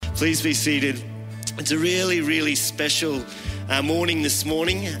Please be seated. It's a really, really special morning this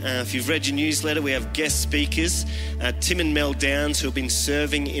morning. If you've read your newsletter, we have guest speakers, Tim and Mel Downs, who have been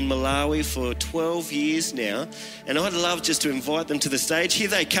serving in Malawi for 12 years now. And I'd love just to invite them to the stage. Here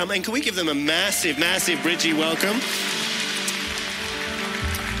they come. And can we give them a massive, massive Bridgie welcome?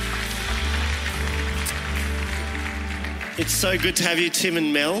 It's so good to have you, Tim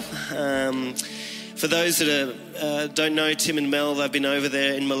and Mel. For those that don't know Tim and Mel, they've been over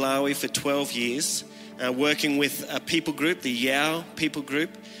there in Malawi for 12 years, working with a people group, the Yao people group,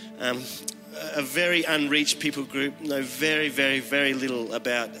 a very unreached people group, know very, very, very little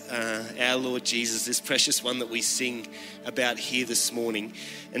about our Lord Jesus, this precious one that we sing about here this morning.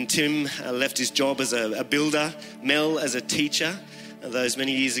 And Tim left his job as a builder, Mel as a teacher, those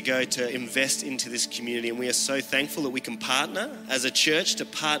many years ago, to invest into this community. And we are so thankful that we can partner as a church to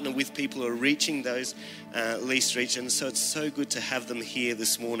partner with people who are reaching those least reached. And so it's so good to have them here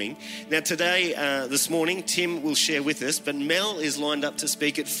this morning. Now today, this morning, Tim will share with us, but Mel is lined up to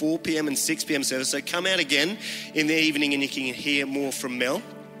speak at 4 p.m. and 6 p.m. service. So come out again in the evening and you can hear more from Mel.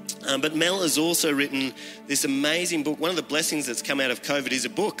 But Mel has also written this amazing book. One of the blessings that's come out of COVID is a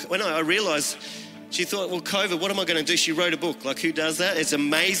book. When I realised, she thought, well, COVID, what am I going to do? She wrote a book. Like, who does that? It's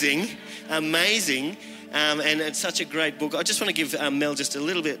amazing, amazing. And it's such a great book. I just want to give Mel just a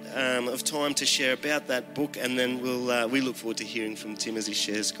little bit of time to share about that book, and then we look forward to hearing from Tim as he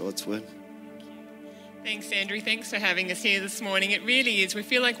shares God's word. Thanks, Andrew. Thanks for having us here this morning. It really is. We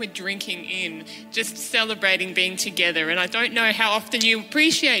feel like we're drinking in, just celebrating being together. And I don't know how often you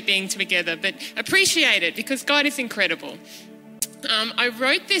appreciate being together, but appreciate it because God is incredible. I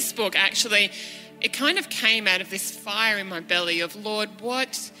wrote this book, actually. It kind of came out of this fire in my belly of, Lord,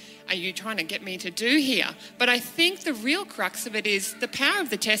 what are you trying to get me to do here? But I think the real crux of it is the power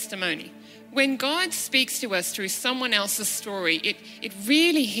of the testimony. When God speaks to us through someone else's story, it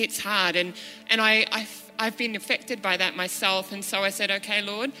really hits hard. And I've been affected by that myself. And so I said, okay,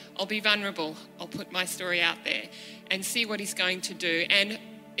 Lord, I'll be vulnerable. I'll put my story out there and see what he's going to do. And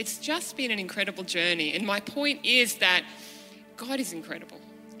it's just been an incredible journey. And my point is that God is incredible.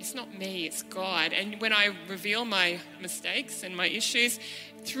 It's not me, it's God. And when I reveal my mistakes and my issues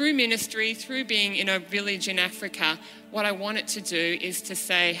through ministry, through being in a village in Africa, what I want it to do is to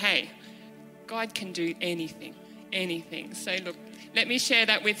say, hey, God can do anything, anything. So look, let me share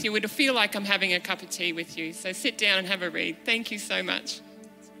that with you. It'll feel like I'm having a cup of tea with you. So sit down and have a read. Thank you so much.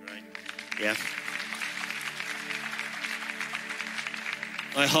 That's great. Yeah.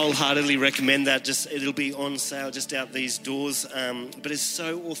 I wholeheartedly recommend that. It'll be on sale just out these doors. But it's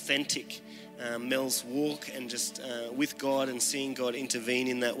so authentic. Mel's walk and just with God and seeing God intervene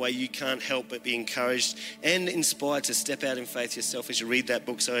in that way, you can't help but be encouraged and inspired to step out in faith yourself as you read that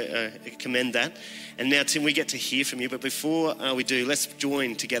book. So I commend that. And now, Tim, we get to hear from you. But before we do, let's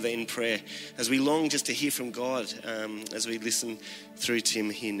join together in prayer as we long just to hear from God as we listen through Tim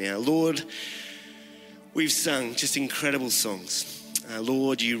here now. Lord, we've sung just incredible songs.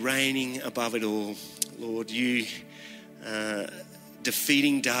 Lord, you reigning above it all. Lord, you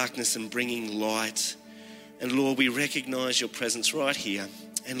defeating darkness and bringing light. And Lord, we recognise your presence right here.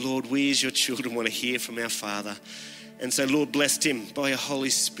 And Lord, we as your children want to hear from our Father. And so, Lord, bless Tim by your Holy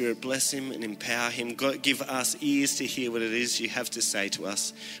Spirit. Bless him and empower him. God, give us ears to hear what it is you have to say to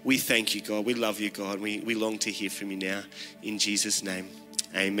us. We thank you, God. We love you, God. We long to hear from you now. In Jesus' name,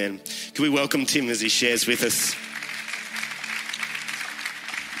 amen. Can we welcome Tim as he shares with us?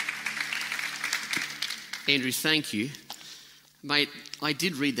 Andrew, thank you. Mate, I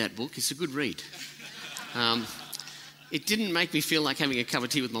did read that book. It's a good read. It didn't make me feel like having a cup of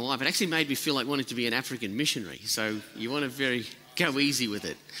tea with my wife. It actually made me feel like wanting to be an African missionary. So you want to go easy with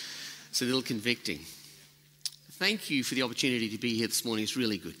it. It's a little convicting. Thank you for the opportunity to be here this morning. It's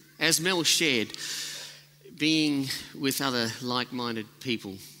really good. As Mel shared, being with other like-minded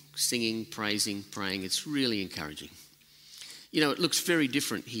people, singing, praising, praying, it's really encouraging. You know, it looks very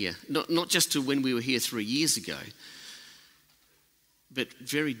different here, not just to when we were here 3 years ago, but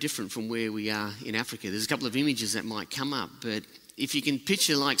very different from where we are in Africa. There's a couple of images that might come up, but if you can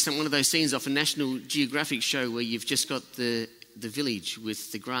picture like one of those scenes off a National Geographic show where you've just got the village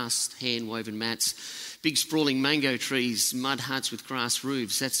with the grass hand-woven mats, big sprawling mango trees, mud huts with grass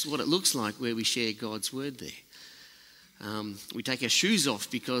roofs, that's what it looks like where we share God's word there. We take our shoes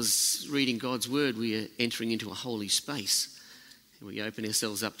off because reading God's word, we are entering into a holy space. We open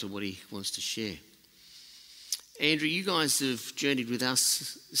ourselves up to what he wants to share. Andrew, you guys have journeyed with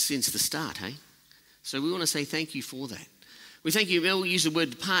us since the start, hey? So we want to say thank you for that. We thank you. Mel used the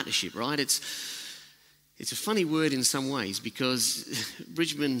word partnership, right? It's a funny word in some ways because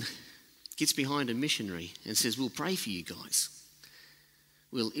Bridgman gets behind a missionary and says, we'll pray for you guys.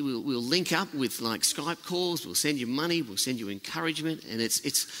 We'll link up with like Skype calls. We'll send you money. We'll send you encouragement. And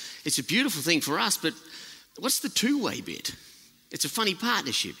it's a beautiful thing for us. But what's the two-way bit? It's a funny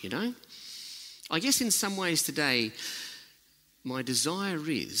partnership, you know. I guess in some ways today, my desire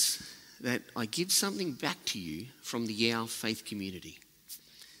is that I give something back to you from the Yao faith community.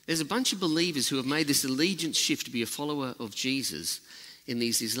 There's a bunch of believers who have made this allegiance shift to be a follower of Jesus in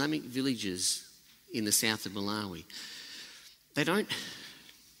these Islamic villages in the south of Malawi. They don't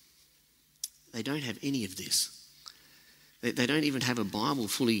have any of this. They don't even have a Bible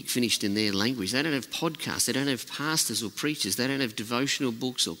fully finished in their language. They don't have podcasts. They don't have pastors or preachers. They don't have devotional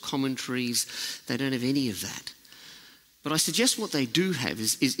books or commentaries. They don't have any of that. But I suggest what they do have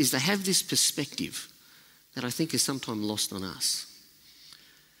is they have this perspective that I think is sometimes lost on us.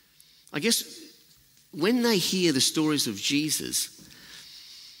 I guess when they hear the stories of Jesus,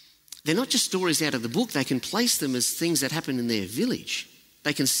 they're not just stories out of the book. They can place them as things that happen in their village.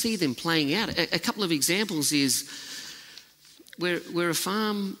 They can see them playing out. A couple of examples is we're a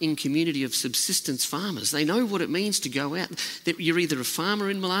farming community of subsistence farmers. They know what it means to go out. You're either a farmer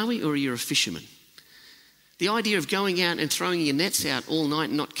in Malawi or you're a fisherman. The idea of going out and throwing your nets out all night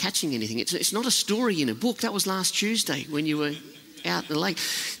and not catching anything, it's not a story in a book. That was last Tuesday when you were out in the lake.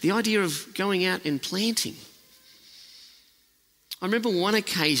 The idea of going out and planting. I remember one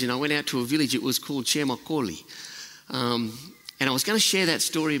occasion I went out to a village, it was called Chemakoli. And I was going to share that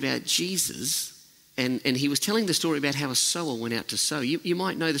story about Jesus, and he was telling the story about how a sower went out to sow. You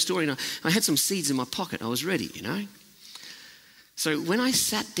might know the story. And I had some seeds in my pocket. I was ready, you know. So when I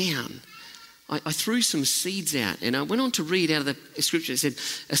sat down, I threw some seeds out, and I went on to read out of the scripture. It said,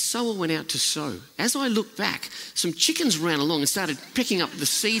 a sower went out to sow. As I looked back, some chickens ran along and started picking up the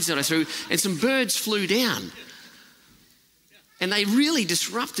seeds that I threw, and some birds flew down. And they really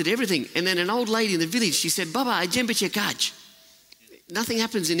disrupted everything. And then an old lady in the village, she said, Baba, ajembe kaj. Nothing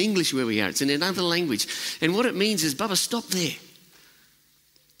happens in English where we are. It's in another language. And what it means is, Baba, stop there.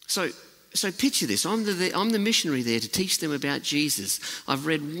 So picture this. I'm the missionary there to teach them about Jesus. I've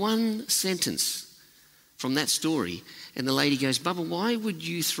read one sentence from that story, and the lady goes, Baba, why would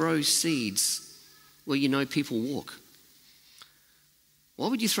you throw seeds where you know people walk? Why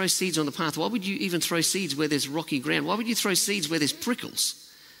would you throw seeds on the path? Why would you even throw seeds where there's rocky ground? Why would you throw seeds where there's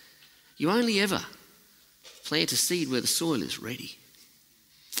prickles? You only ever plant a seed where the soil is ready.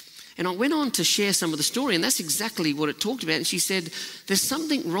 And I went on to share some of the story, and that's exactly what it talked about. And she said, there's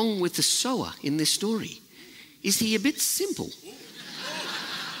something wrong with the sower in this story. Is he a bit simple?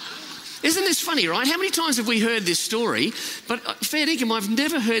 Isn't this funny, right? How many times have we heard this story? But fair dinkum, I've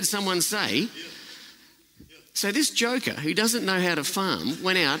never heard someone say, so this joker who doesn't know how to farm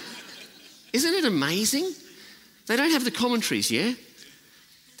went out. Isn't it amazing? They don't have the commentaries, yeah?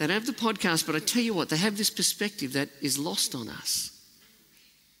 They don't have the podcast, but I tell you what, they have this perspective that is lost on us.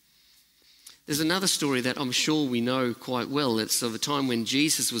 There's another story that I'm sure we know quite well. It's of a time when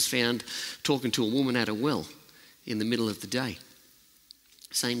Jesus was found talking to a woman at a well in the middle of the day.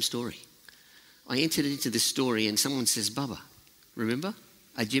 Same story. I entered into this story and someone says, Baba, remember?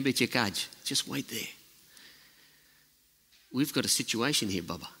 Ajembe chekaj. Just wait there. We've got a situation here,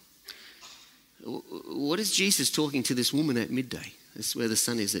 Baba. What is Jesus talking to this woman at midday? That's where the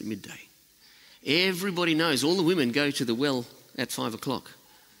sun is at midday. Everybody knows, all the women go to the well at 5 o'clock.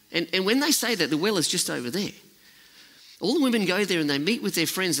 And when they say that, the well is just over there. All the women go there and they meet with their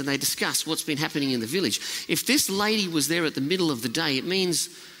friends and they discuss what's been happening in the village. If this lady was there at the middle of the day, it means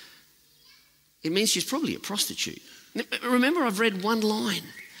she's probably a prostitute. Remember, I've read one line.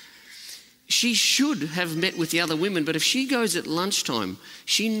 She should have met with the other women, but if she goes at lunchtime,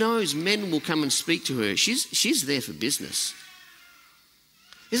 she knows men will come and speak to her. She's there for business.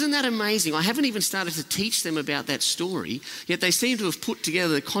 Isn't that amazing? I haven't even started to teach them about that story, yet they seem to have put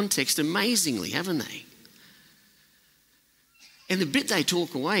together the context amazingly, haven't they? And the bit they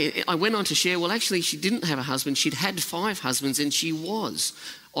talk away, I went on to share, well, actually, she didn't have a husband. She'd had 5 husbands, and she was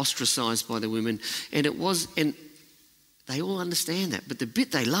ostracised by the women. And they all understand that. But the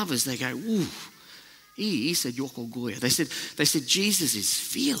bit they love is they go, ooh, he said Yoko Goya. They said, Jesus is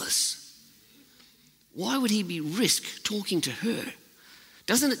fearless. Why would he be risk talking to her?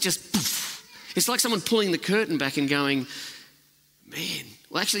 Doesn't it just poof? It's like someone pulling the curtain back and going, man,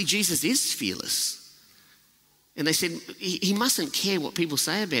 well, actually, Jesus is fearless. And they said, he mustn't care what people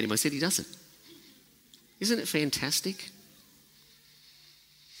say about him. I said, he doesn't. Isn't it fantastic?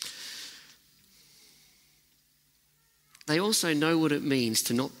 They also know what it means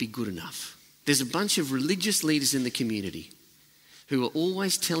to not be good enough. There's a bunch of religious leaders in the community who are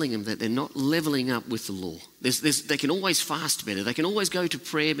always telling them that they're not levelling up with the law. They can always fast better. They can always go to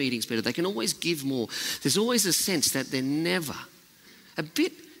prayer meetings better. They can always give more. There's always a sense that they're never a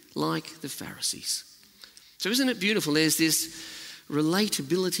bit like the Pharisees. So isn't it beautiful? There's this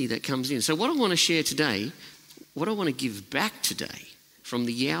relatability that comes in. So what I want to share today, what I want to give back today from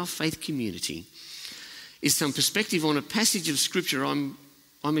the Yao Faith community is some perspective on a passage of Scripture I'm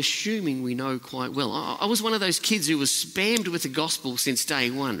assuming we know quite well. I was one of those kids who was spammed with the gospel since day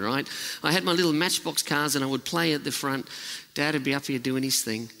one, right? I had my little Matchbox cars and I would play at the front. Dad would be up here doing his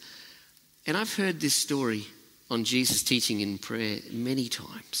thing. And I've heard this story on Jesus teaching in prayer many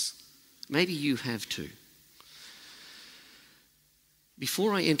times. Maybe you have too.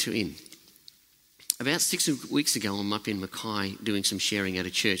 Before I enter in, about 6 weeks ago, I'm up in Mackay doing some sharing at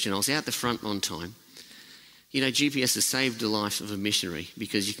a church, and I was out the front on time. You know, GPS has saved the life of a missionary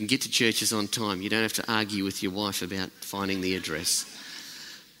because you can get to churches on time. You don't have to argue with your wife about finding the address.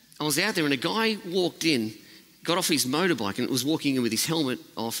 I was out there and a guy walked in, got off his motorbike and was walking in with his helmet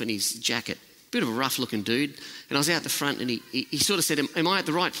off and his jacket. Bit of a rough looking dude. And I was out the front and he sort of said, am I at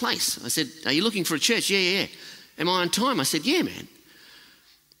the right place? I said, are you looking for a church? Yeah. Am I on time? I said, yeah, man.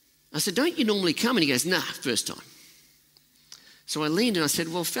 I said, don't you normally come? And he goes, nah, first time. So I leaned and I said,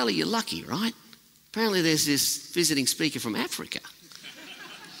 well, fella, you're lucky, right? Apparently there's this visiting speaker from Africa.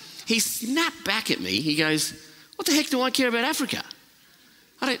 He snapped back at me. He goes, what the heck do I care about Africa?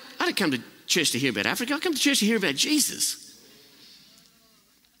 I don't come to church to hear about Africa. I come to church to hear about Jesus.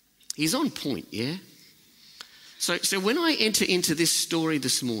 He's on point, yeah? So when I enter into this story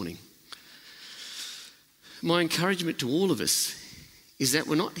this morning, my encouragement to all of us is that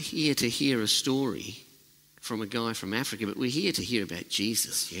we're not here to hear a story from a guy from Africa, but we're here to hear about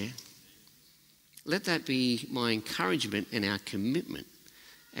Jesus, yeah? Let that be my encouragement and our commitment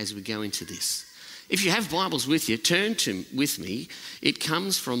as we go into this. If you have Bibles with you, turn with me. It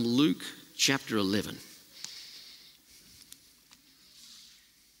comes from Luke chapter 11.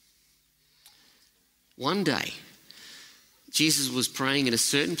 One day, Jesus was praying in a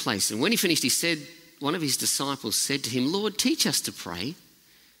certain place, and when he finished, he said, one of his disciples said to him, Lord, teach us to pray,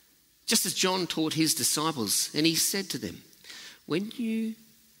 just as John taught his disciples. And he said to them, when you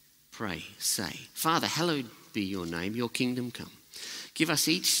pray, say, Father, hallowed be your name, your kingdom come. Give us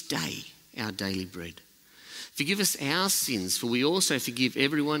each day our daily bread. Forgive us our sins, for we also forgive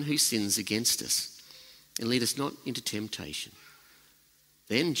everyone who sins against us. And lead us not into temptation.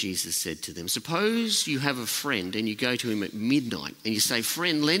 Then Jesus said to them, suppose you have a friend and you go to him at midnight and you say,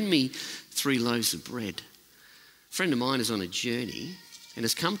 friend, lend me 3 loaves of bread. A friend of mine is on a journey and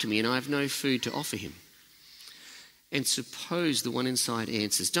has come to me and I have no food to offer him. And suppose the one inside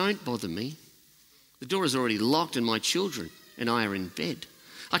answers, don't bother me. The door is already locked and my children and I are in bed.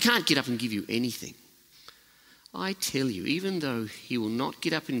 I can't get up and give you anything. I tell you, even though he will not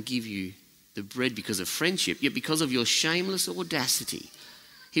get up and give you the bread because of friendship, yet because of your shameless audacity,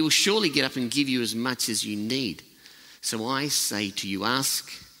 he will surely get up and give you as much as you need. So I say to you,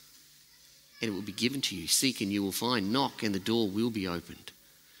 ask and it will be given to you. Seek and you will find. Knock and the door will be opened.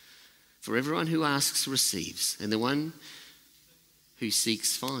 For everyone who asks receives, and the one who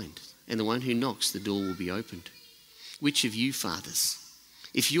seeks finds, and the one who knocks the door will be opened. Which of you fathers,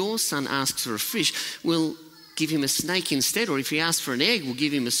 if your son asks for a fish, will give him a snake instead? Or if he asks for an egg, will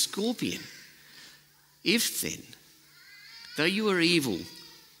give him a scorpion? If then, though you are evil,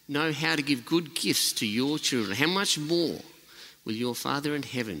 know how to give good gifts to your children, how much more will your Father in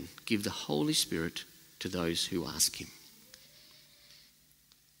heaven give the Holy Spirit to those who ask him?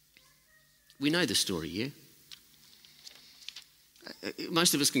 We know the story, yeah?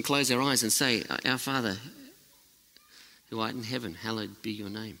 Most of us can close our eyes and say, our Father who art in heaven, hallowed be your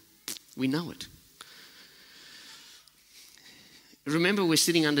name. We know it. Remember, we're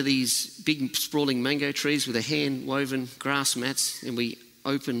sitting under these big sprawling mango trees with a hand-woven grass mats, and we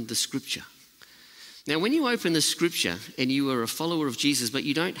open the scripture. Now, when you open the scripture and you are a follower of Jesus, but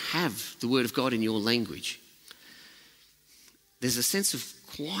you don't have the word of God in your language, there's a sense of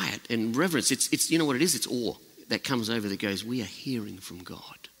quiet and reverence. It's you know what it is? It's awe that comes over that goes, we are hearing from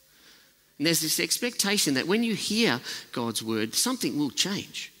God. And there's this expectation that when you hear God's word, something will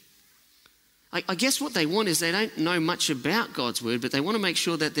change. I guess what they want is they don't know much about God's word, but they want to make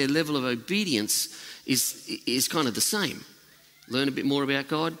sure that their level of obedience is kind of the same. Learn a bit more about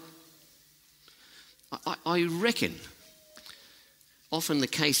God. I reckon often the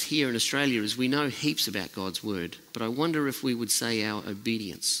case here in Australia is we know heaps about God's word, but I wonder if we would say our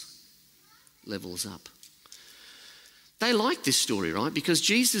obedience levels up. They like this story, right? Because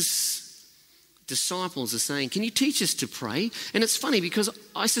Jesus' disciples are saying, can you teach us to pray? And it's funny because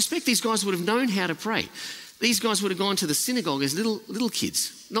I suspect these guys would have known how to pray. These guys would have gone to the synagogue as little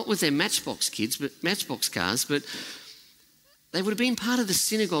kids, not with their Matchbox cars, but they would have been part of the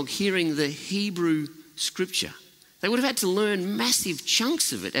synagogue hearing the Hebrew scripture They would have had to learn massive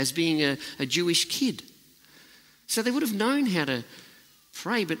chunks of it as being a Jewish kid. So they would have known how to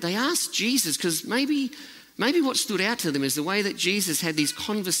pray, but they asked Jesus because maybe what stood out to them is the way that Jesus had these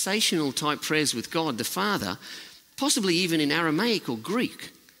conversational type prayers with God, the Father, possibly even in Aramaic or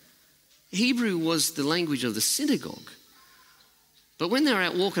Greek. Hebrew was the language of the synagogue. But when they were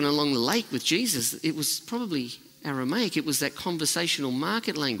out walking along the lake with Jesus, it was probably Aramaic. It was that conversational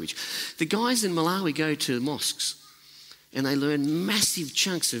market language. The guys in Malawi go to mosques and they learn massive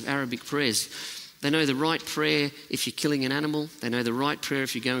chunks of Arabic prayers. They know the right prayer if you're killing an animal. They know the right prayer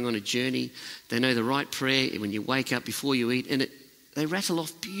if you're going on a journey. They know the right prayer when you wake up before you eat. And they rattle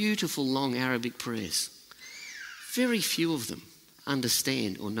off beautiful long Arabic prayers. Very few of them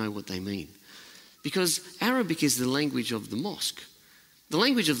understand or know what they mean, because Arabic is the language of the mosque. The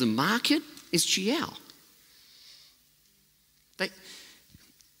language of the market is Chiao.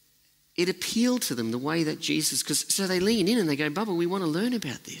 It appealed to them the way that Jesus, so they lean in and they go, Bubba, we want to learn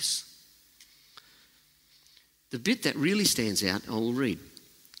about this. The bit that really stands out, I will read.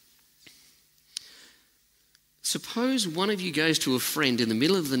 Suppose one of you goes to a friend in the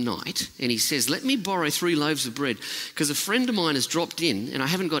middle of the night and he says, let me borrow 3 loaves of bread because a friend of mine has dropped in and I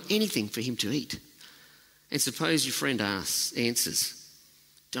haven't got anything for him to eat. And suppose your friend answers,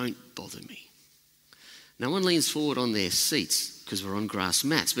 don't bother me. No one leans forward on their seats because we're on grass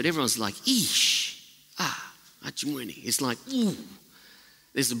mats, but everyone's like, eesh, achimweni. It's like, ooh,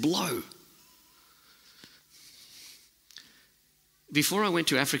 there's a blow. Before I went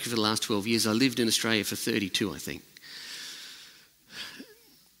to Africa for the last 12 years, I lived in Australia for 32, I think.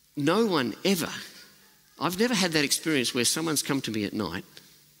 No one ever, I've never had that experience where someone's come to me at night,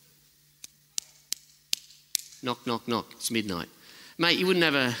 knock, knock, knock, it's midnight. Mate, you wouldn't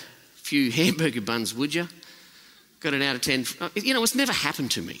have a few hamburger buns, would you? Got an out of 10. You know, it's never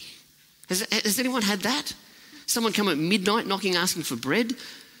happened to me. Has anyone had that? Someone come at midnight knocking, asking for bread?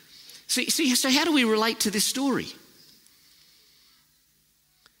 So how do we relate to this story?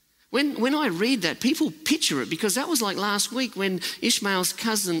 When I read that, people picture it, because that was like last week when Ishmael's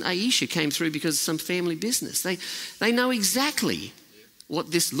cousin Aisha came through because of some family business. They know exactly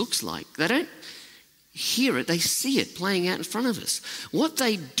what this looks like. They don't hear it, they see it playing out in front of us. What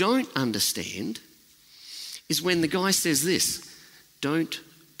they don't understand is when the guy says this, don't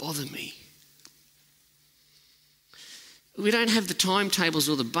bother me. We don't have the timetables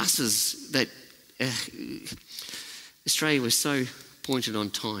or the buses that Australia was so pointed on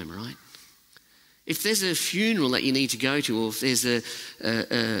time, right? If there's a funeral that you need to go to, or if there's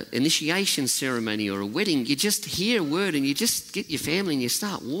a initiation ceremony or a wedding, you just hear a word and you just get your family and you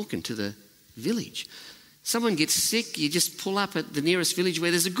start walking to the village. Someone gets sick, you just pull up at the nearest village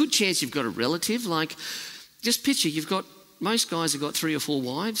where there's a good chance you've got a relative. Like, just picture, most guys have got 3 or 4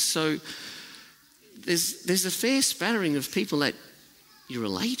 wives, so there's a fair spattering of people that you're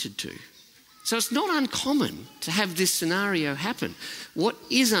related to. So it's not uncommon to have this scenario happen. What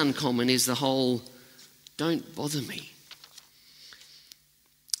is uncommon is the whole, don't bother me.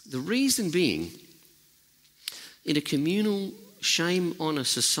 The reason being, in a communal shame-honour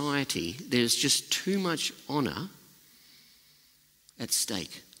society, there's just too much honour at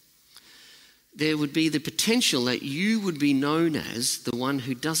stake. There would be the potential that you would be known as the one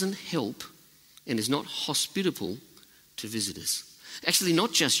who doesn't help and is not hospitable to visitors. Actually,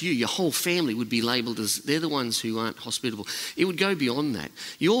 not just you, your whole family would be labelled as they're the ones who aren't hospitable. It would go beyond that.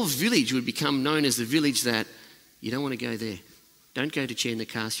 Your village would become known as the village that you don't want to go there. Don't go to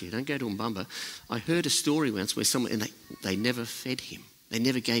Chernikassia. Don't go to Umbamba. I heard a story once where someone, and they never fed him. They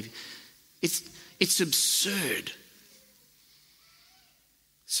never gave. It's absurd.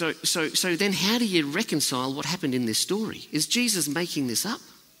 So then how do you reconcile what happened in this story? Is Jesus making this up?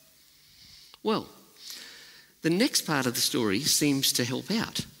 Well, the next part of the story seems to help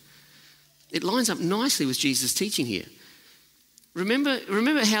out. It lines up nicely with Jesus' teaching here.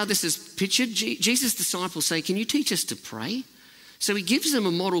 Remember how this is pictured? Jesus' disciples say, can you teach us to pray? So he gives them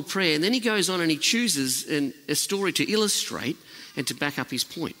a model prayer, and then he goes on and he chooses a story to illustrate and to back up his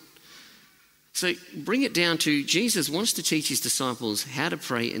point. So bring it down to Jesus wants to teach his disciples how to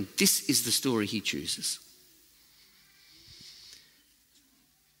pray, and this is the story he chooses.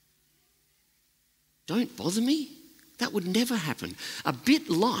 Don't bother me? That would never happen. A bit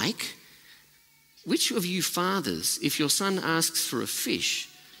like, which of you fathers, if your son asks for a fish,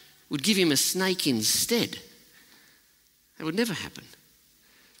 would give him a snake instead? That would never happen.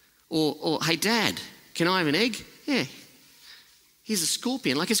 Or hey Dad, can I have an egg? Yeah. Here's a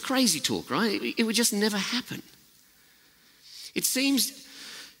scorpion. Like, it's crazy talk, right? It would just never happen. It seems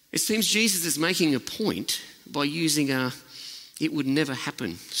Jesus is making a point by using a it would never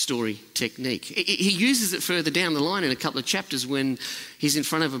happen story technique. He uses it further down the line in a couple of chapters when he's in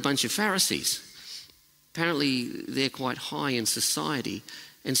front of a bunch of Pharisees. Apparently, they're quite high in society.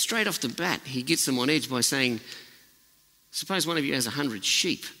 And straight off the bat, he gets them on edge by saying, suppose one of you has 100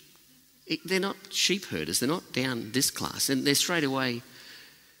 sheep. They're not sheep herders. They're not down this class. And they're straight away.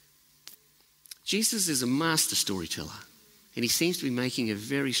 Jesus is a master storyteller. And he seems to be making a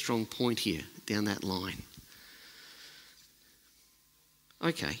very strong point here down that line.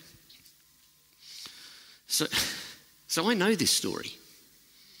 Okay. So I know this story.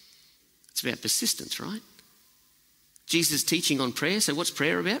 It's about persistence, right? Jesus teaching on prayer. So what's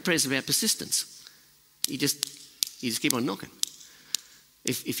prayer about? Prayer's about persistence. You just keep on knocking.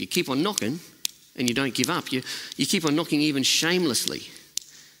 If you keep on knocking and you don't give up, you keep on knocking even shamelessly.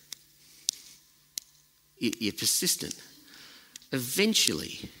 You're persistent.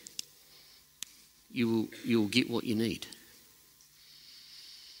 Eventually, you'll get what you need.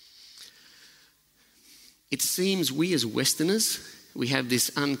 It seems we as Westerners, we have this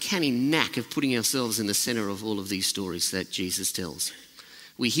uncanny knack of putting ourselves in the centre of all of these stories that Jesus tells.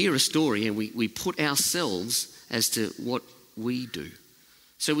 We hear a story and we put ourselves as to what we do.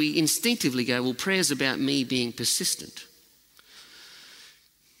 So we instinctively go, well, prayer's about me being persistent.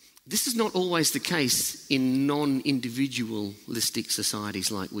 This is not always the case in non-individualistic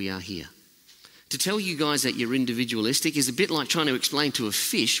societies like we are here. To tell you guys that you're individualistic is a bit like trying to explain to a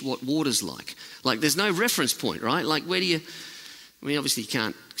fish what water's like. Like there's no reference point, right? Like where do you... I mean, obviously you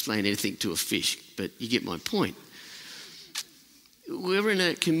can't explain anything to a fish, but you get my point. We're in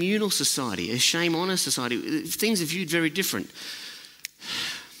a communal society, a shame-honor society. Things are viewed very different.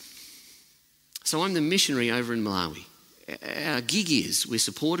 So I'm the missionary over in Malawi. Our gig is we're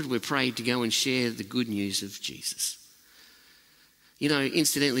supported, we're prayed to go and share the good news of Jesus. You know,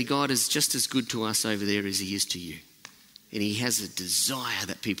 incidentally, God is just as good to us over there as he is to you. And he has a desire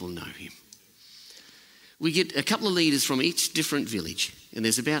that people know him. We get a couple of leaders from each different village, and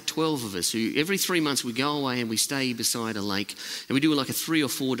there's about 12 of us who every 3 months we go away and we stay beside a lake, and we do like a 3 or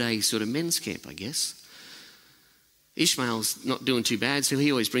 4 day sort of men's camp, I guess. Ishmael's not doing too bad, so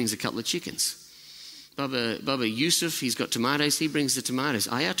he always brings a couple of chickens. Baba Yusuf, he's got tomatoes, he brings the tomatoes.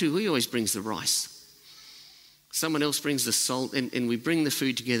 Ayatu, he always brings the rice. Someone else brings the salt, and we bring the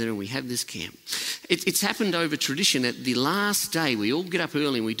food together and we have this camp. It's happened over tradition. At the last day, we all get up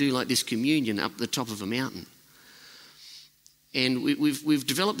early and we do like this communion up the top of a mountain. And we've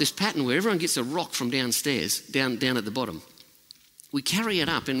developed this pattern where everyone gets a rock from downstairs, down at the bottom. We carry it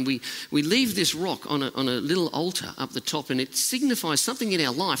up and we leave this rock on a little altar up the top, and it signifies something in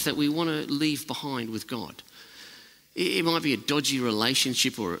our life that we want to leave behind with God. It might be a dodgy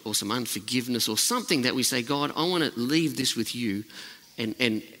relationship or some unforgiveness or something that we say, God, I want to leave this with you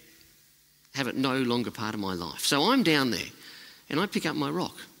and have it no longer part of my life. So I'm down there and I pick up my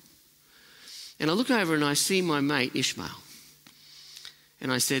rock. And I look over and I see my mate Ishmael.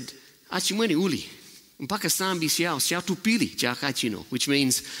 And I said, Achimweni uli, mpaka sambi siao tupili jakachino, which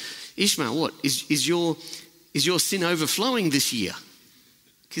means, Ishmael, what? Is your sin overflowing this year?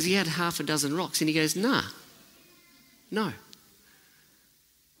 Because he had half a dozen rocks. And he goes, nah. No.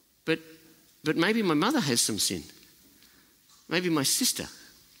 But maybe my mother has some sin. Maybe my sister.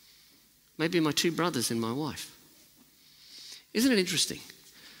 Maybe my 2 brothers and my wife. Isn't it interesting?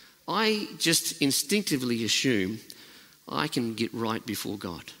 I just instinctively assume I can get right before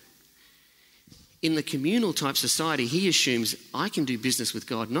God. In the communal type society, he assumes I can do business with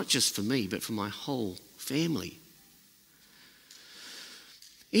God, not just for me, but for my whole family.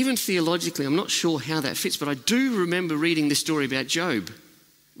 Even theologically, I'm not sure how that fits, but I do remember reading this story about Job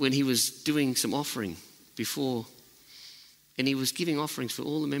when he was doing some offering before, and he was giving offerings for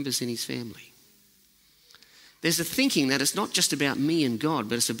all the members in his family. There's a thinking that it's not just about me and God,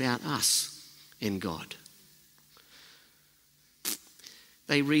 but it's about us and God.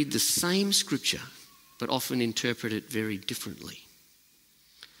 They read the same scripture, but often interpret it very differently.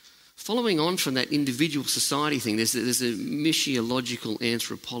 Following on from that individual society thing, there's a missiological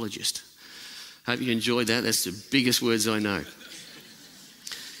anthropologist. Hope you enjoyed that. That's the biggest words I know.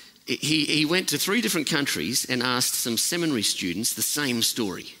 He went to 3 different countries and asked some seminary students the same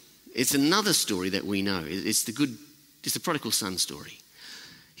story. It's another story that we know. It's the prodigal son story.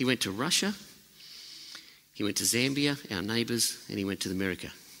 He went to Russia, he went to Zambia, our neighbours, and he went to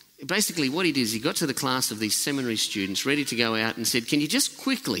America. Basically what he did is he got to the class of these seminary students ready to go out and said, can you just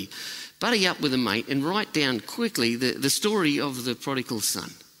quickly buddy up with a mate and write down quickly the story of the prodigal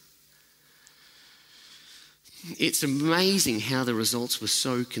son? It's amazing how the results were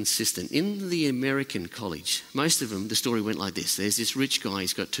so consistent. In the American college, most of them, the story went like this. There's this rich guy,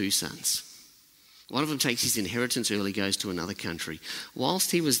 he's got 2 sons. One of them takes his inheritance early, goes to another country.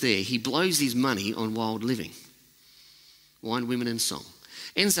 Whilst he was there, he blows his money on wild living, wine, women and song.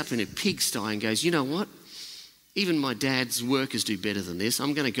 Ends up in a pigsty and goes, you know what? Even my dad's workers do better than this.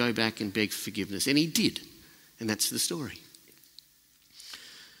 I'm going to go back and beg for forgiveness. And he did. And that's the story.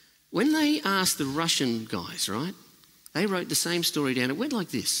 When they asked the Russian guys, right, they wrote the same story down. It went like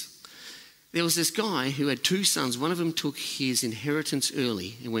this. There was this guy who had 2 sons. One of them took his inheritance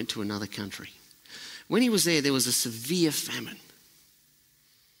early and went to another country. When he was there was a severe famine.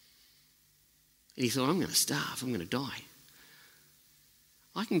 And he thought, I'm going to starve, I'm going to die.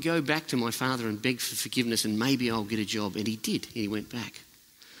 I can go back to my father and beg for forgiveness and maybe I'll get a job. And he did, and he went back.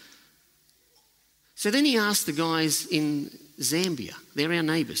 So then he asked the guys in Zambia, they're our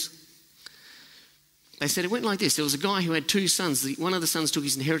neighbours. They said it went like this. There was a guy who had 2 sons. One of the sons took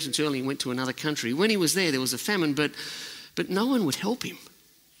his inheritance early and went to another country. When he was there was a famine, but no one would help him.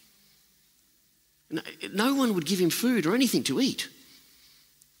 No one would give him food or anything to eat.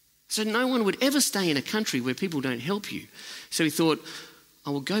 So no one would ever stay in a country where people don't help you. So he thought, I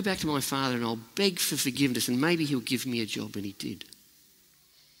will go back to my father and I'll beg for forgiveness and maybe he'll give me a job, and he did.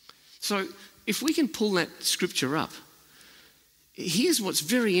 So if we can pull that scripture up, here's what's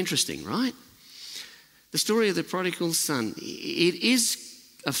very interesting, right? The story of the prodigal son. It is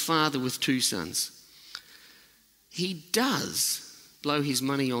a father with 2 sons. He does blow his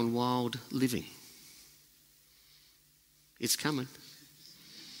money on wild living. It's coming.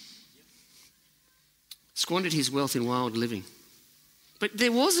 Squandered his wealth in wild living. But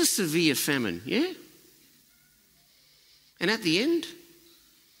there was a severe famine, yeah? And at the end,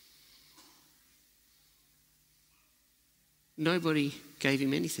 nobody gave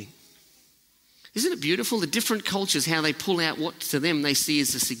him anything. Isn't it beautiful? The different cultures, how they pull out what to them they see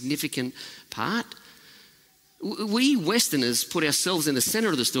as a significant part. We Westerners put ourselves in the centre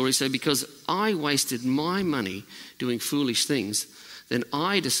of the story, so because I wasted my money doing foolish things, then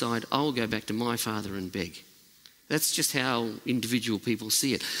I decide I'll go back to my father and beg. That's just how individual people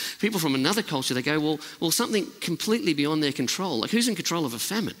see it. People from another culture, they go, well, something completely beyond their control. Like, who's in control of a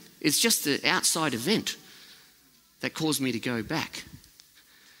famine? It's just an outside event that caused me to go back.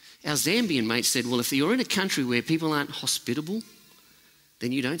 Our Zambian mate said, well, if you're in a country where people aren't hospitable,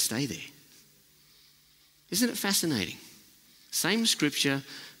 then you don't stay there. Isn't it fascinating? Same scripture,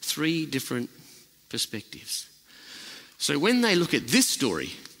 3 different perspectives. So when they look at this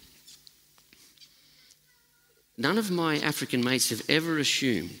story, none of my African mates have ever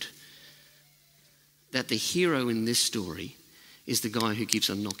assumed that the hero in this story is the guy who keeps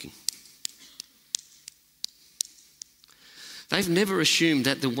on knocking. They've never assumed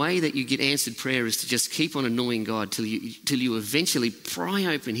that the way that you get answered prayer is to just keep on annoying God till you eventually pry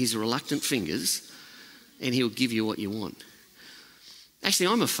open his reluctant fingers and he'll give you what you want. Actually,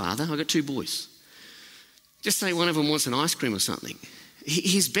 I'm a father. I've got 2 boys. Just say one of them wants an ice cream or something.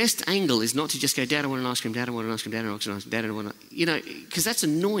 His best angle is not to just go, Dad, I want an ice cream, Dad, I want an ice cream, Dad, I want an ice cream, Dad, I want an... You know, because that's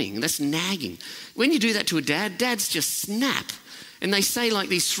annoying, that's nagging. When you do that to a dad, dads just snap. And they say like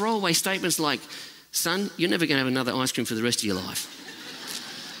these throwaway statements like, son, you're never going to have another ice cream for the rest of your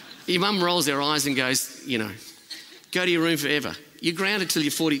life. Your mum rolls her eyes and goes, you know, go to your room forever. You're grounded till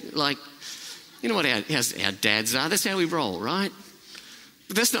you're 40. Like, you know what our dads are. That's how we roll, right?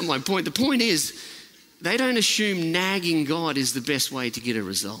 But that's not my point. The point is, they don't assume nagging God is the best way to get a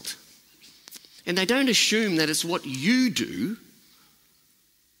result. And they don't assume that it's what you do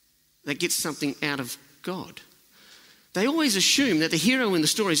that gets something out of God. They always assume that the hero in the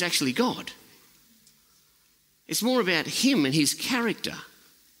story is actually God. It's more about him and his character.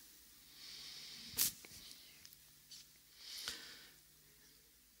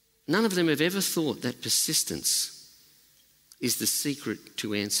 None of them have ever thought that persistence is the secret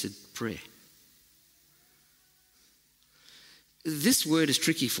to answered prayer. This word is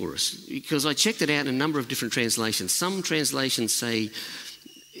tricky for us because I checked it out in a number of different translations. Some translations say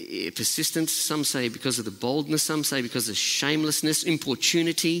persistence, some say because of the boldness, some say because of shamelessness,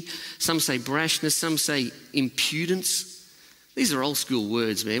 importunity, some say brashness, some say impudence. These are old school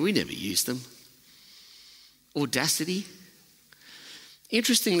words, man. We never use them. Audacity.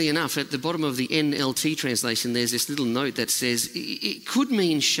 Interestingly enough, at the bottom of the NLT translation, there's this little note that says it could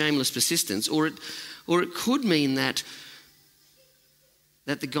mean shameless persistence, or it could mean that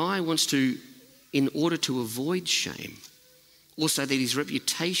the guy wants to, in order to avoid shame, or so that his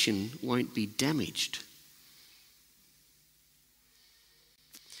reputation won't be damaged.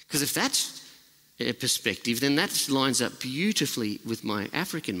 Because if that's a perspective, then that lines up beautifully with my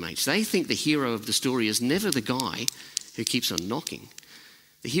African mates. They think the hero of the story is never the guy who keeps on knocking.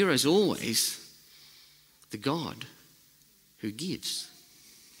 The hero is always the God who gives.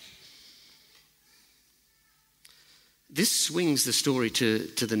 This swings the story to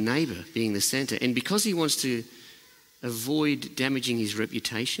the neighbour being the centre. And because he wants to avoid damaging his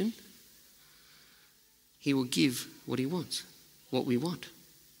reputation, he will give what he wants, what we want.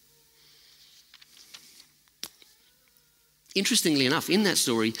 Interestingly enough, in that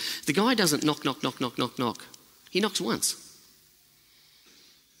story, the guy doesn't knock, knock, knock, knock, knock, knock. He knocks once.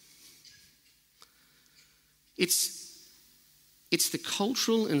 It's the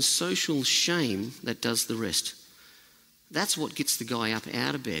cultural and social shame that does the rest. That's what gets the guy up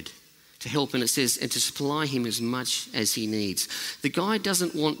out of bed to help, and it says, and to supply him as much as he needs. The guy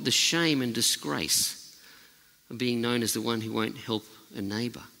doesn't want the shame and disgrace of being known as the one who won't help a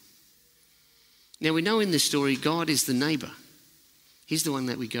neighbour. Now we know in this story, God is the neighbour. He's the one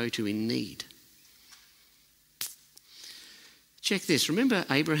that we go to in need. Check this. Remember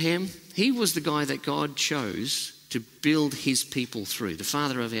Abraham? He was the guy that God chose to build his people through, the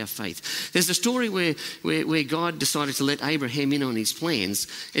father of our faith. There's a story where God decided to let Abraham in on his plans.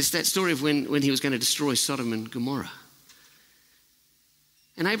 It's that story of when he was going to destroy Sodom and Gomorrah.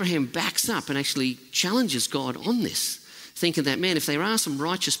 And Abraham backs up and actually challenges God on this, thinking that, man, if there are some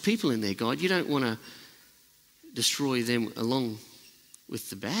righteous people in there, God, you don't want to destroy them along with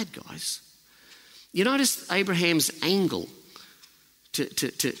the bad guys. You notice Abraham's angle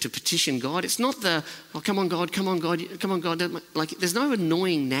to petition God. It's not the, oh, come on, God, come on, God, come on, God. Like, there's no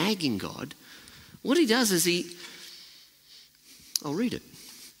annoying, nagging God. What he does is I'll read it.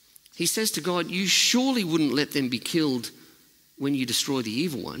 He says to God, you surely wouldn't let them be killed when you destroy the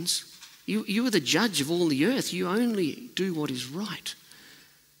evil ones. You are the judge of all the earth. You only do what is right.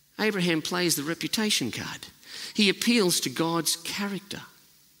 Abraham plays the reputation card. He appeals to God's character,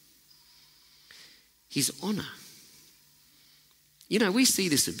 his honour. You know, we see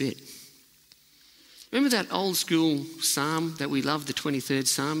this a bit. Remember that old school psalm that we love, the 23rd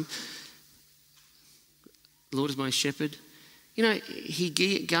Psalm? Lord is my shepherd. You know, he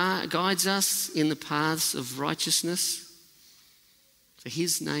guides us in the paths of righteousness for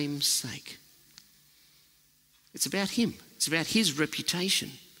his name's sake. It's about him. It's about his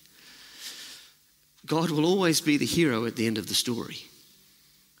reputation. God will always be the hero at the end of the story.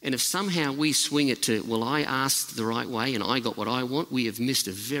 And if somehow we swing it to, well, I asked the right way and I got what I want, we have missed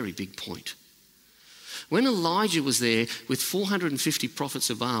a very big point. When Elijah was there with 450 prophets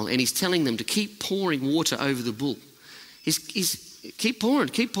of Baal and he's telling them to keep pouring water over the bull, he's keep pouring,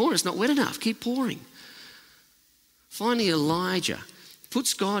 it's not wet enough, keep pouring. Finally, Elijah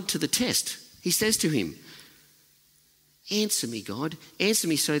puts God to the test. He says to him, answer me, God, answer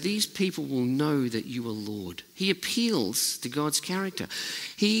me so these people will know that you are Lord. He appeals to God's character.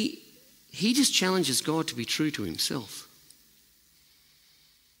 He just challenges God to be true to himself.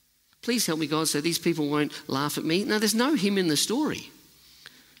 Please help me, God, so these people won't laugh at me. No, there's no him in the story.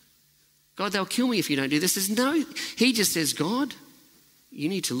 God, they'll kill me if you don't do this. He just says, God, you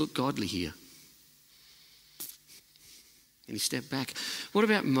need to look godly here. And he stepped back. What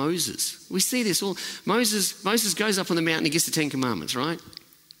about Moses? We see this all. Moses goes up on the mountain, he gets the 10 Commandments, right?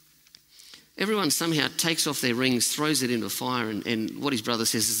 Everyone somehow takes off their rings, throws it into a fire, and what his brother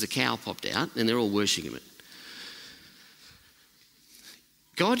says is a cow popped out, and they're all worshipping it.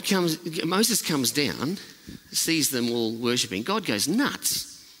 Moses comes down, sees them all worshipping. God goes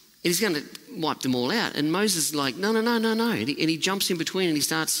nuts. And he's going to wipe them all out. And Moses is like, no. And he jumps in between and he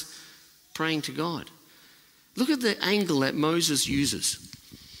starts praying to God. Look at the angle that Moses uses.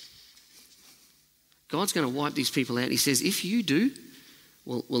 God's going to wipe these people out. He says, if you do,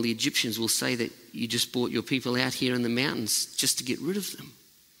 well, the Egyptians will say that you just brought your people out here in the mountains just to get rid of them.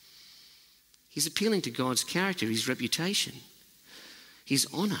 He's appealing to God's character, his reputation, his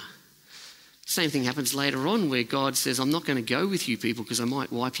honour. Same thing happens later on where God says, I'm not going to go with you people because I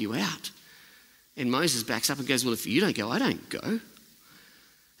might wipe you out. And Moses backs up and goes, well, if you don't go, I don't go.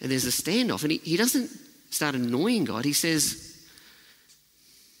 And there's a standoff. And he doesn't start annoying God. He says,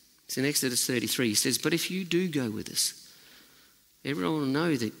 it's in Exodus 33, he says, but if you do go with us, everyone will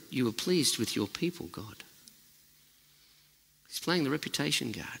know that you are pleased with your people, God. He's playing the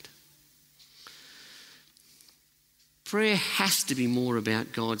reputation card. Prayer has to be more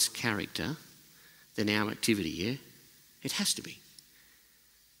about God's character than our activity, yeah? It has to be.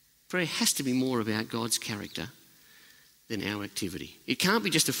 Prayer has to be more about God's character than our activity. It can't be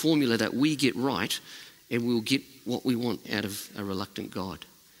just a formula that we get right and we'll get what we want out of a reluctant God.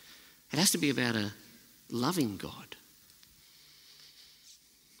 It has to be about a loving God.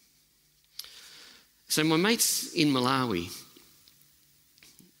 So my mates in Malawi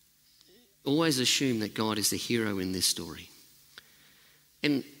always assume that God is the hero in this story.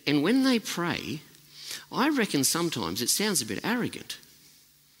 And when they pray, I reckon sometimes it sounds a bit arrogant,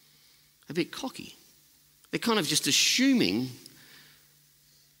 a bit cocky. They're kind of just assuming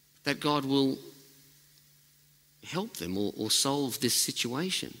that God will help them or solve this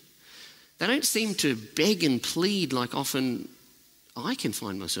situation. They don't seem to beg and plead like often I can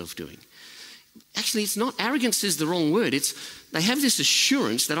find myself doing. Actually, it's not arrogance is the wrong word. It's they have this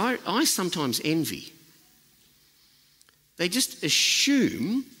assurance that I sometimes envy. They just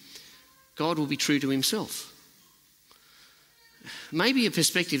assume God will be true to himself. Maybe a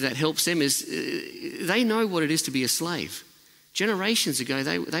perspective that helps them is they know what it is to be a slave. Generations ago,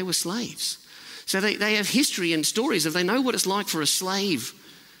 they were slaves. So they have history and stories of they know what it's like for a slave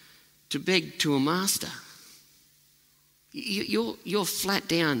to beg to a master. You're flat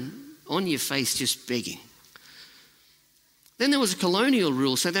down on your face just begging. Then there was a colonial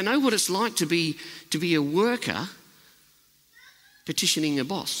rule, so they know what it's like to be a worker petitioning a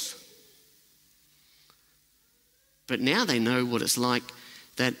boss. But now they know what it's like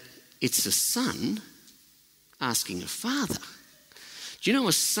that it's a son asking a father. Do you know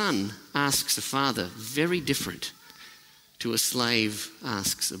a son asks a father very different to a slave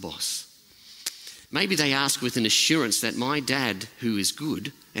asks a boss? Maybe they ask with an assurance that my dad, who is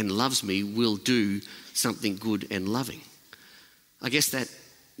good and loves me, will do something good and loving. I guess that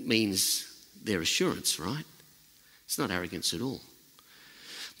means their assurance, right? It's not arrogance at all.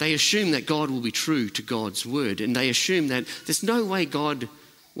 They assume that God will be true to God's word, and they assume that there's no way God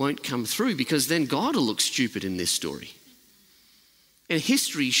won't come through because then God will look stupid in this story. And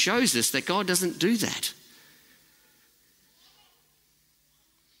history shows us that God doesn't do that.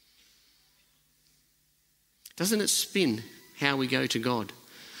 Doesn't it spin how we go to God?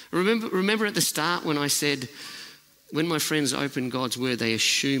 Remember at the start when I said, when my friends open God's word, they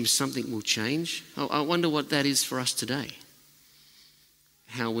assume something will change? I wonder what that is for us today.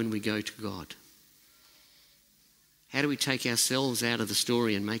 How when we go to God? How do we take ourselves out of the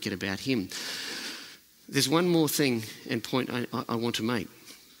story and make it about him? There's one more thing and point I want to make.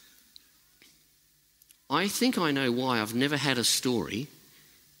 I think I know why I've never had a story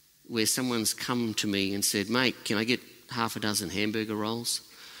where someone's come to me and said, mate, can I get half a dozen hamburger rolls?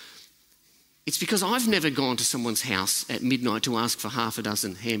 It's because I've never gone to someone's house at midnight to ask for half a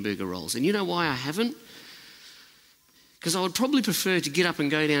dozen hamburger rolls. And you know why I haven't? Because I would probably prefer to get up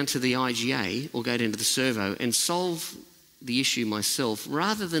and go down to the IGA or go down to the servo and solve the issue myself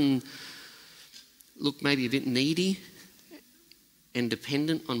rather than look maybe a bit needy and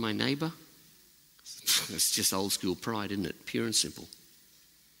dependent on my neighbour. It's just old school pride, isn't it? Pure and simple.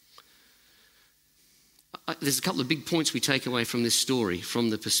 There's a couple of big points we take away from this story from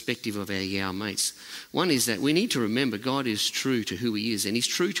the perspective of our Yao mates. One is that we need to remember God is true to who he is, and he's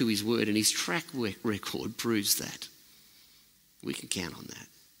true to his word, and his track record proves that. We can count on that.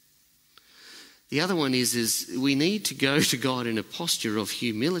 The other one is we need to go to God in a posture of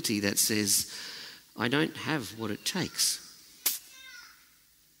humility that says, I don't have what it takes.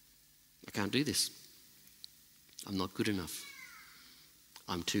 I can't do this. I'm not good enough.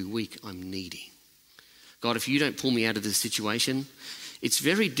 I'm too weak. I'm needy. God, if you don't pull me out of this situation, it's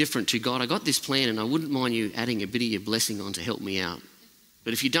very different to God, I got this plan and I wouldn't mind you adding a bit of your blessing on to help me out.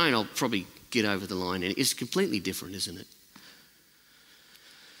 But if you don't, I'll probably get over the line. And it's completely different, isn't it?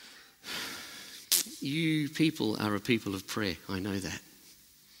 You people are a people of prayer. I know that.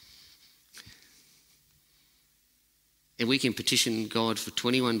 And we can petition God for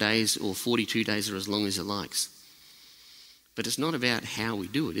 21 days or 42 days or as long as it likes. But it's not about how we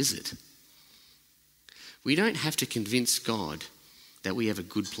do it, is it? We don't have to convince God that we have a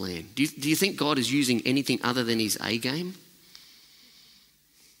good plan. Do you think God is using anything other than his A game?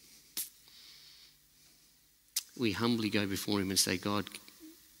 We humbly go before him and say, God,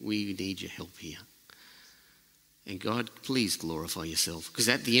 we need your help here. And God, please glorify yourself. Because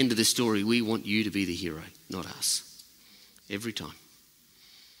at the end of the story, we want you to be the hero, not us. Every time.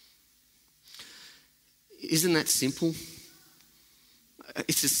 Isn't that simple?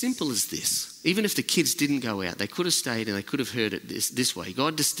 It's as simple as this. Even if the kids didn't go out, they could have stayed and they could have heard it this way.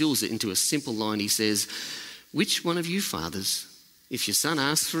 God distills it into a simple line. He says, which one of you fathers, if your son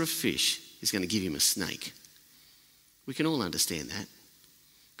asks for a fish, is going to give him a snake? We can all understand that.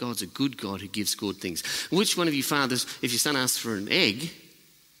 God's a good God who gives good things. Which one of you fathers, if your son asks for an egg,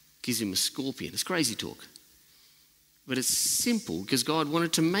 gives him a scorpion? It's crazy talk. But it's simple because God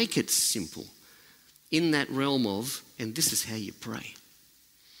wanted to make it simple in that realm of, and this is how you pray.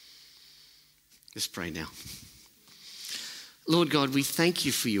 Let's pray now. Lord God, we thank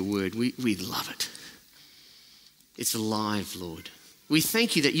you for your word. We love it. It's alive, Lord. We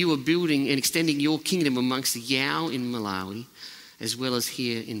thank you that you are building and extending your kingdom amongst the Yao in Malawi as well as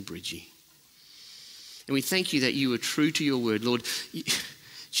here in Bridgie. And we thank you that you are true to your word. Lord,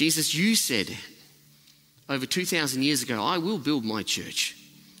 Jesus, you said over 2,000 years ago, I will build my church.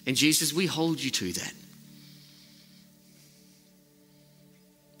 And Jesus, we hold you to that.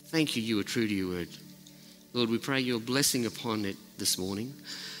 Thank you, you are true to your word. Lord, we pray your blessing upon it this morning.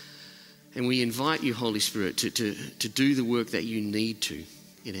 And we invite you, Holy Spirit, to do the work that you need to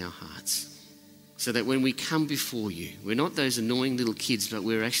in our hearts. So that when we come before you, we're not those annoying little kids, but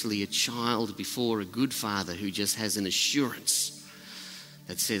we're actually a child before a good Father who just has an assurance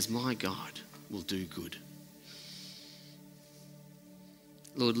that says, my God will do good.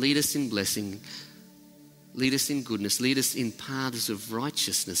 Lord, lead us in blessing, lead us in goodness, lead us in paths of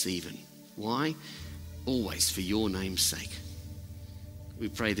righteousness even. Why? Always for your name's sake. We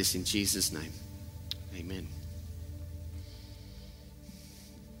pray this in Jesus' name. Amen.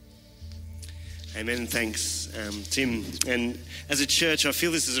 Amen. Thanks, Tim. And as a church, I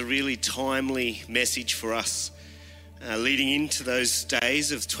feel this is a really timely message for us, leading into those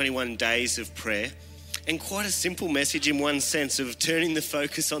days of 21 days of prayer. And quite a simple message in one sense of turning the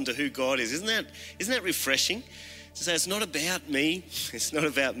focus onto who God is. Isn't that refreshing? To say it's not about me. It's not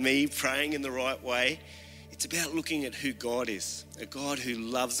about me praying in the right way. It's about looking at who God is. A God who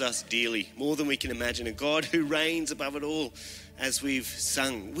loves us dearly, more than we can imagine. A God who reigns above it all, as we've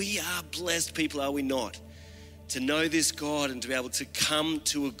sung. We are blessed people, are we not? To know this God and to be able to come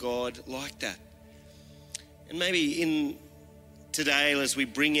to a God like that. And maybe in today, as we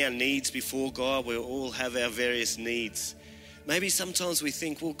bring our needs before God, we all have our various needs. Maybe sometimes we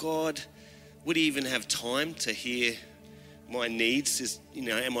think, well, God, would he even have time to hear my needs?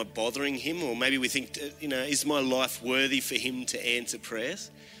 Am I bothering him? Or maybe we think, is my life worthy for him to answer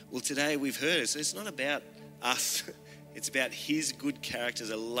prayers? Well, today we've heard it. So it's not about us. It's about his good character as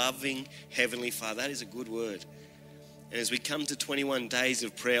a loving Heavenly Father. That is a good word. And as we come to 21 days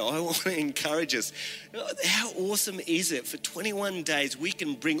of prayer, I want to encourage us. How awesome is it for 21 days we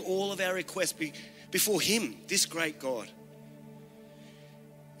can bring all of our requests before him, this great God.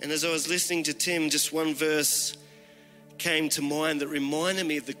 And as I was listening to Tim, just one verse came to mind that reminded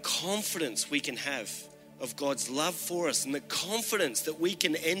me of the confidence we can have of God's love for us and the confidence that we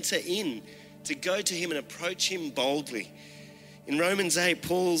can enter in to go to him and approach him boldly. In Romans 8,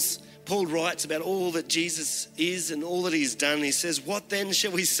 Paul writes about all that Jesus is and all that he's done. He says, what then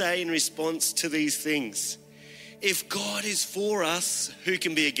shall we say in response to these things? If God is for us, who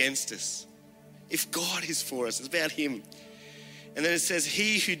can be against us? If God is for us, it's about him. And then it says,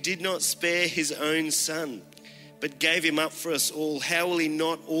 he who did not spare his own son, but gave him up for us all, how will he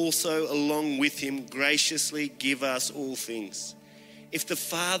not also along with him graciously give us all things? If the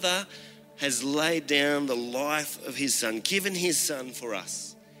Father has laid down the life of his son, given his son for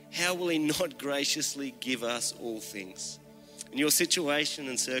us, how will he not graciously give us all things? In your situation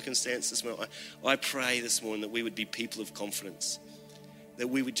and circumstances, I pray this morning that we would be people of confidence, that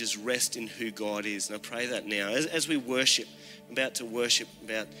we would just rest in who God is. And I pray that now, as we worship, about to worship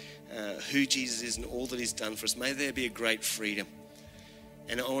about who Jesus is and all that he's done for us, may there be a great freedom.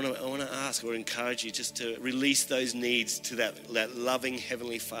 And I want to ask or encourage you just to release those needs to that loving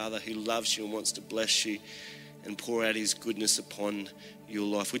Heavenly Father who loves you and wants to bless you and pour out his goodness upon your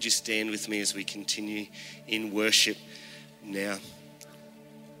life. Would you stand with me as we continue in worship now?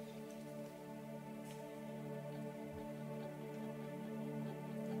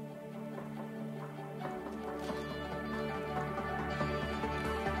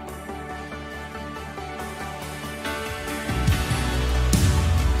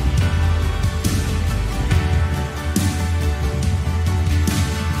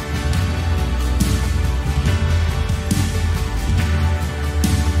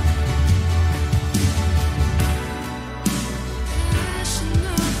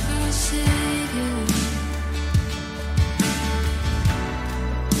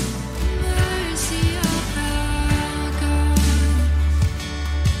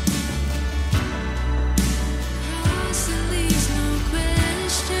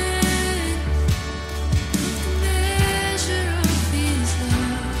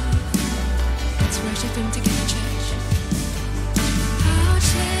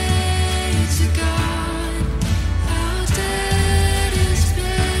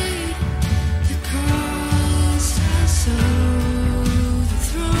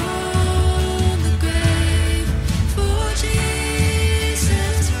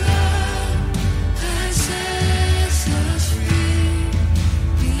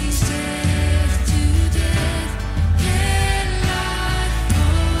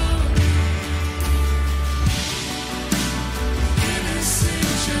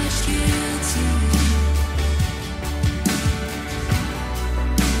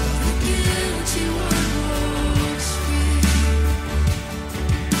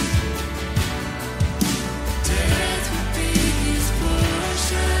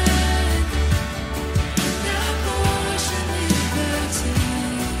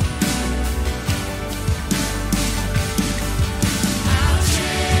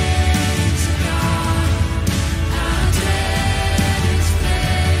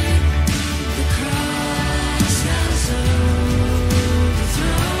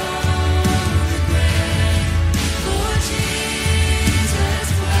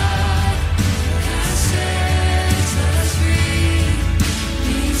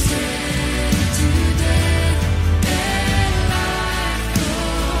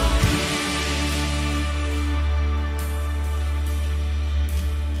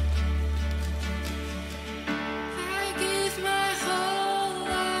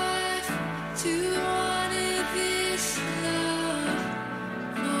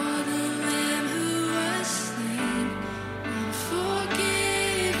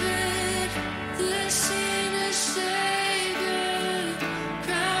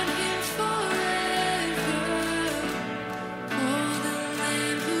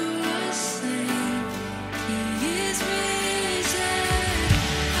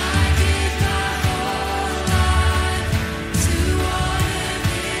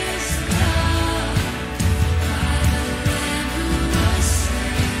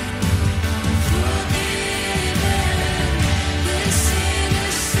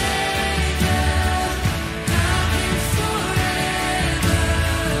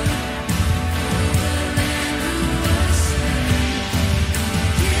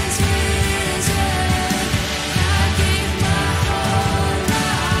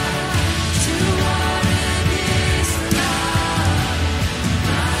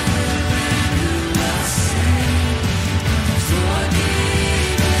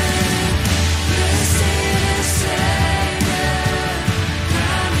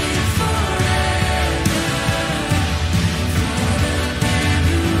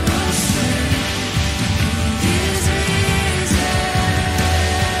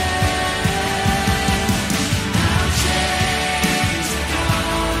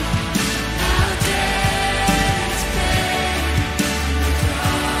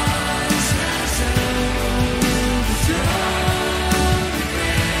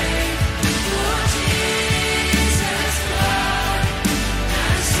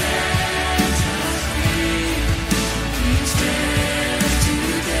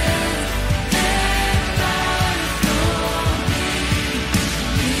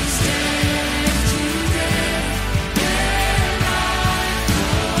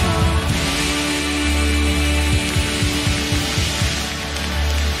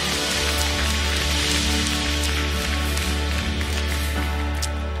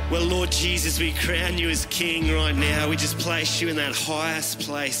 Well, Lord Jesus, we crown you as King right now. We just place you in that highest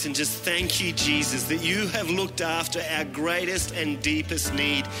place and just thank you, Jesus, that you have looked after our greatest and deepest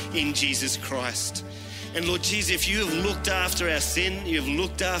need in Jesus Christ. And Lord Jesus, if you have looked after our sin, you have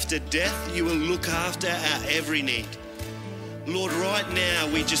looked after death, you will look after our every need. Lord, right now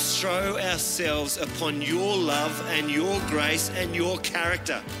we just throw ourselves upon your love and your grace and your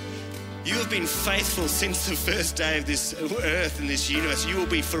character. You have been faithful since the first day of this earth and this universe. You will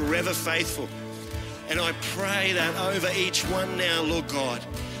be forever faithful. And I pray that over each one now, Lord God,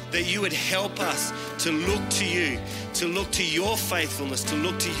 that you would help us to look to you, to look to your faithfulness, to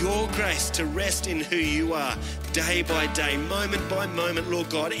look to your grace, to rest in who you are day by day, moment by moment, Lord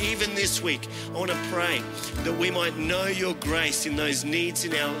God. Even this week, I want to pray that we might know your grace in those needs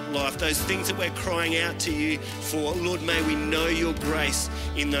in our life, those things that we're crying out to you for. Lord, may we know your grace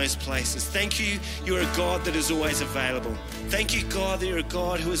in those places. Thank you, you're a God that is always available. Thank you, God, that you're a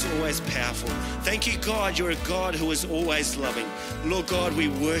God who is always powerful. Thank you, God, you're a God who is always loving. Lord God, we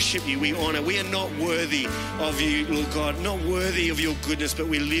worship you, we honour. We are not worthy of you, Lord God, not worthy of your goodness, but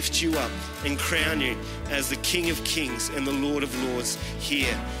we lift you up and crown you as the King of Kings and the Lord of Lords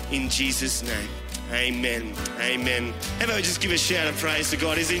here in Jesus' name. Amen. Amen. How about we just give a shout of praise to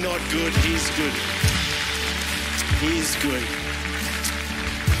God? Is he not good? He's good. He is good.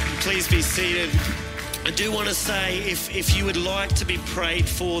 Please be seated. I do want to say, if you would like to be prayed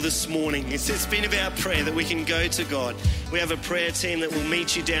for this morning, it's been about prayer, that we can go to God. We have a prayer team that will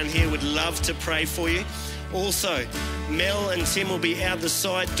meet you down here, would love to pray for you. Also, Mel and Tim will be out the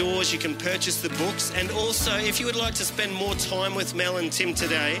side doors. You can purchase the books. And also, if you would like to spend more time with Mel and Tim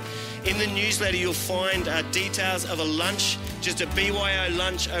today, in the newsletter you'll find details of a lunch, just a BYO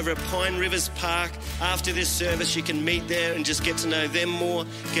lunch over at Pine Rivers Park. After this service, you can meet there and just get to know them more,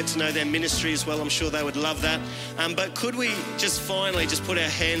 get to know their ministry as well. I'm sure they would love that. But could we just finally just put our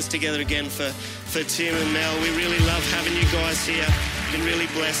hands together again for Tim and Mel? We really love having you guys here. Been really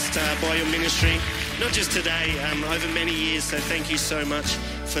blessed by your ministry, not just today, over many years. So thank you so much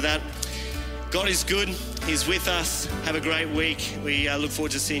for that. God is good. He's with us. Have a great week. We look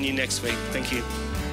forward to seeing you next week. Thank you.